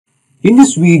In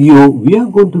this video, we are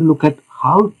going to look at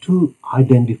how to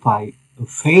identify a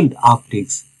failed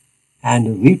optics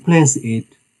and replace it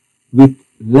with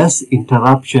less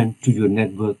interruption to your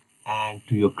network and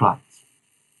to your clients.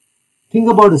 Think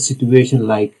about a situation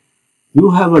like you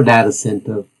have a data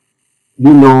center.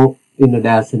 You know, in a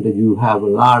data center you have a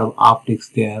lot of optics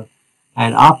there,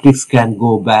 and optics can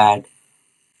go bad,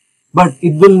 but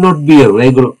it will not be a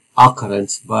regular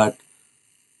occurrence, but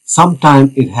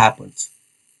sometimes it happens.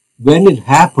 When it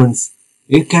happens,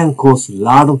 it can cause a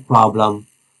lot of problem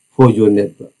for your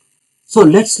network. So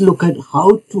let's look at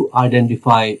how to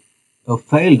identify a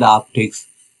failed optics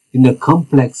in a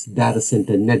complex data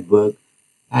center network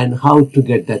and how to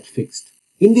get that fixed.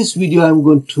 In this video, I'm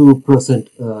going to present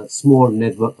a small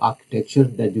network architecture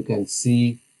that you can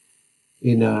see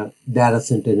in a data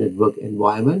center network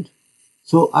environment.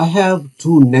 So I have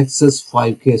two Nexus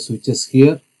 5K switches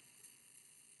here,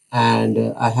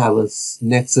 and I have a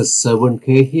Nexus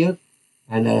 7K here,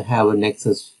 and I have a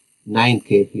Nexus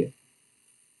 9K here.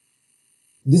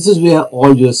 This is where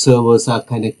all your servers are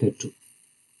connected to,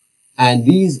 and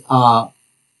these are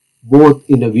both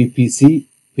in a VPC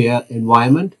pair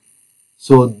environment.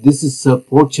 So this is a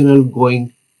port channel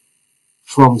going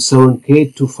from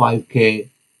 7K to 5K.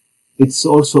 It's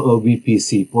also a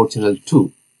VPC port channel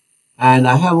 2, and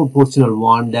I have a port channel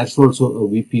 1 that's also a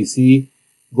VPC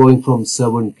going from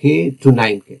 7K to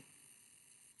 9K.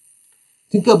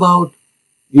 Think about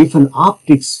if an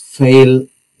optics fail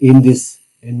in this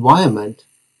environment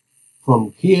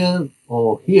from here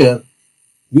or here,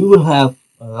 you will have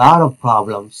a lot of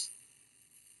problems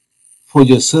for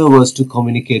your servers to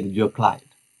communicate with your client.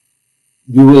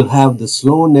 You will have the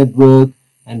slow network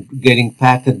and getting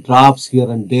packet drops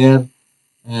here and there,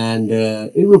 and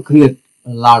it will create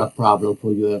a lot of problem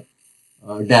for your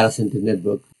data center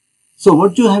network. So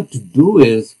what you have to do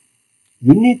is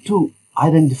you need to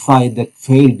identify that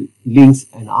failed links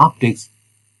and optics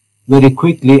very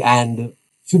quickly and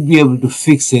should be able to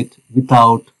fix it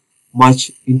without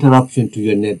much interruption to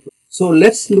your network. So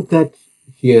let's look at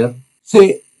here.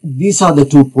 Say these are the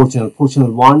two port channel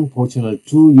 1, port channel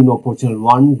 2. You know, port channel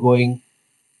 1 going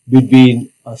between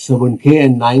 7K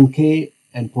and 9K,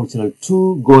 and port channel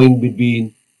 2 going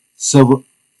between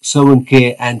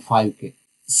 7K and 5K.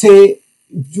 Say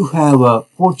if you have a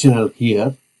port channel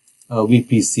here, a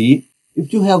VPC,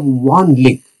 if you have one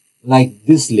link like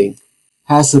this link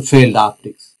has a failed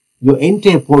optics, your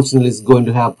entire port channel is going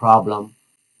to have problem,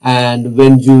 and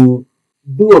when you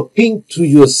do a ping to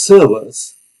your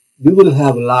servers, you will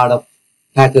have a lot of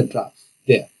packet drops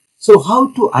there. So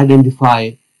how to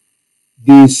identify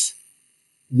this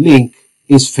link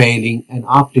is failing and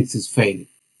optics is failing?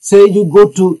 Say you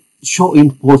go to show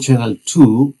in port channel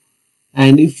 2,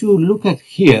 and if you look at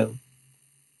here,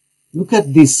 look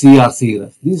at these CRC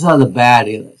errors. These are the bad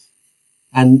errors.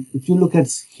 And if you look at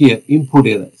here, input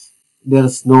errors, there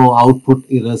is no output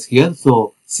errors here.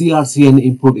 So CRC and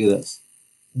input errors.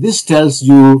 This tells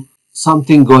you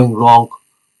something going wrong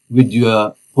with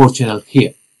your port channel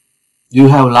here. You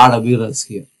have a lot of errors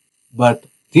here, but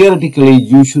theoretically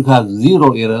you should have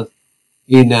zero errors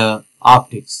in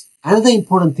optics. Another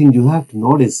important thing you have to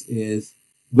notice is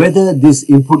whether these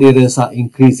input errors are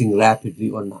increasing rapidly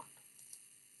or not.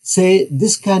 Say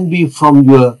this can be from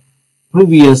your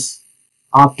previous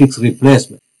optics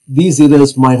replacement. These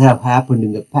errors might have happened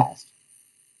in the past,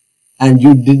 and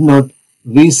you did not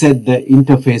reset the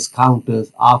interface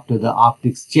counters after the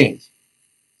optics change.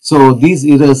 So these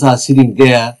errors are sitting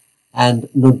there and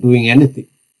not doing anything.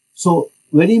 So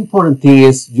very important thing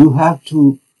is you have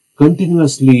to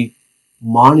continuously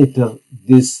monitor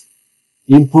this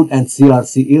input and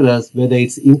CRC errors, whether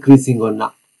it's increasing or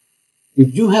not.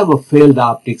 If you have a failed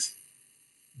optics,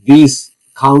 these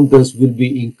counters will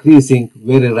be increasing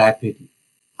very rapidly.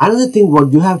 Another thing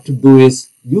what you have to do is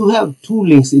you have two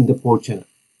links in the port channel.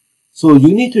 So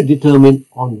you need to determine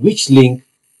on which link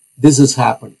this is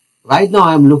happening. Right now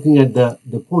I'm looking at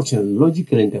the port channel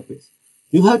logical interface.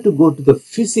 You have to go to the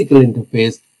physical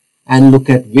interface and look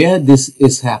at where this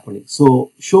is happening.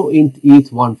 So show int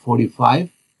ETH 145.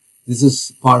 This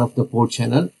is part of the port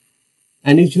channel.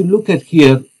 And if you look at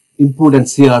here, input and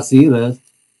CRC errors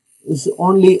is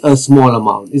only a small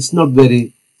amount. It's not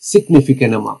very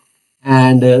significant amount.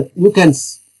 And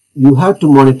you have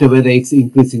to monitor whether it's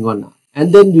increasing or not.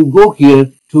 And then you go here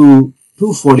to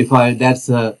 245. That's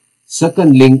a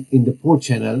second link in the port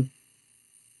channel.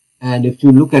 And if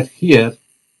you look at here,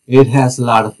 it has a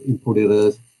lot of input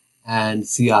errors and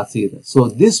CRC errors. So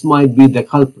this might be the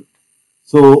culprit.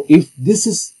 So if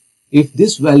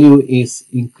this value is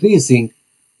increasing,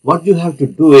 what you have to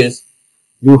do is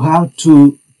you have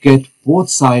to get both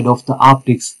sides of the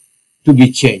optics to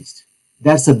be changed.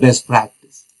 That's the best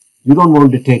practice. You don't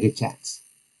want to take a chance.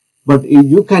 But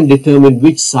you can determine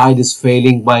which side is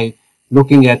failing by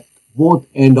looking at both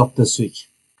ends of the switch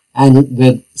and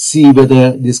then see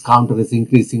whether this counter is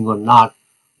increasing or not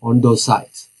on those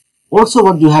sides. Also,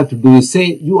 what you have to do is, say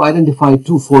you identify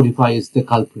 245 is the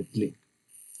culprit link.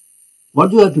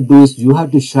 What you have to do is you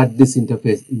have to shut this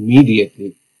interface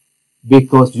immediately,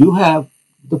 because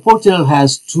the port channel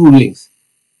has two links.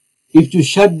 If you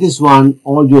shut this one,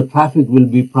 all your traffic will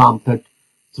be prompted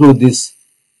through this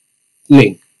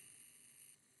link.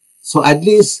 So at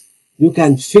least you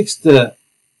can fix the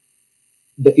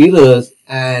errors,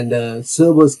 and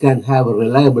servers can have a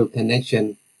reliable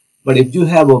connection. But if you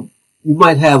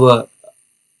might have a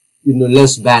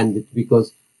less bandwidth,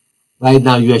 because right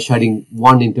now you are shutting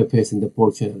one interface in the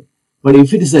port channel. But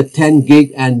if it is a 10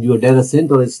 gig and your data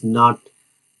center is not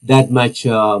that much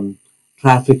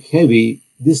traffic heavy,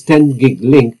 this 10 gig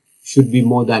link should be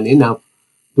more than enough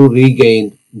to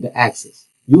regain the access.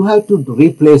 You have to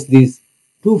replace these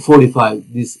 245,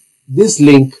 this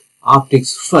link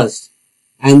optics first,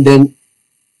 and then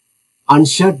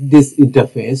unshut this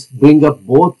interface, bring up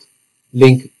both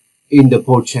link in the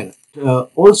port channel.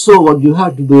 Also, what you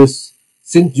have to do is,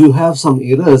 since you have some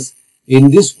errors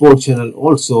in this port channel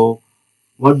also,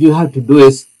 what you have to do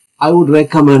is, I would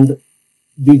recommend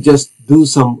you just do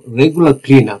some regular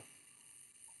cleanup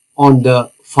on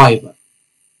the fiber.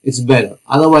 It's better.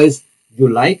 Otherwise,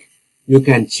 you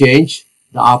can change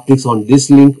the optics on this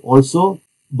link also.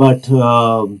 But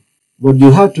what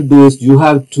you have to do is you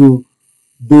have to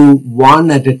do one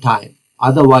at a time.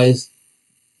 Otherwise,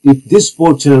 if this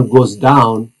port channel goes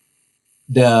down,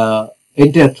 the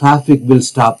entire traffic will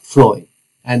stop flowing,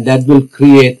 and that will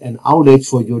create an outage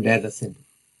for your data center.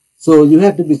 So you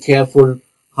have to be careful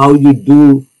how you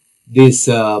do this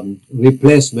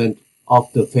replacement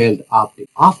of the failed optic.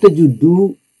 After you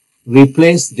do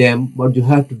replace them, what you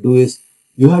have to do is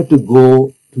you have to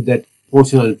go to that port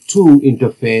channel 2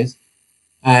 interface,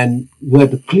 and you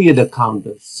have to clear the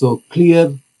counters. So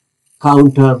clear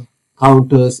counters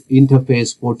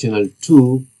interface port channel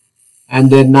 2, and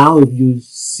then now if you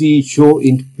see show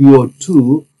in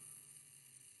PO2,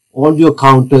 all your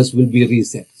counters will be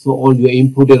reset. So all your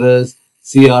input errors,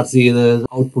 CRC errors,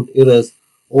 output errors,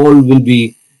 all will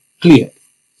be cleared.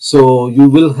 So you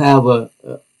will have a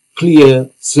clear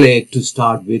slate to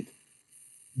start with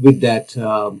that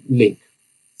link.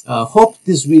 Hope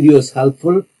this video is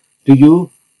helpful to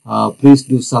you. Please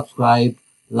do subscribe,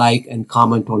 like, and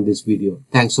comment on this video.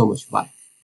 Thanks so much. Bye.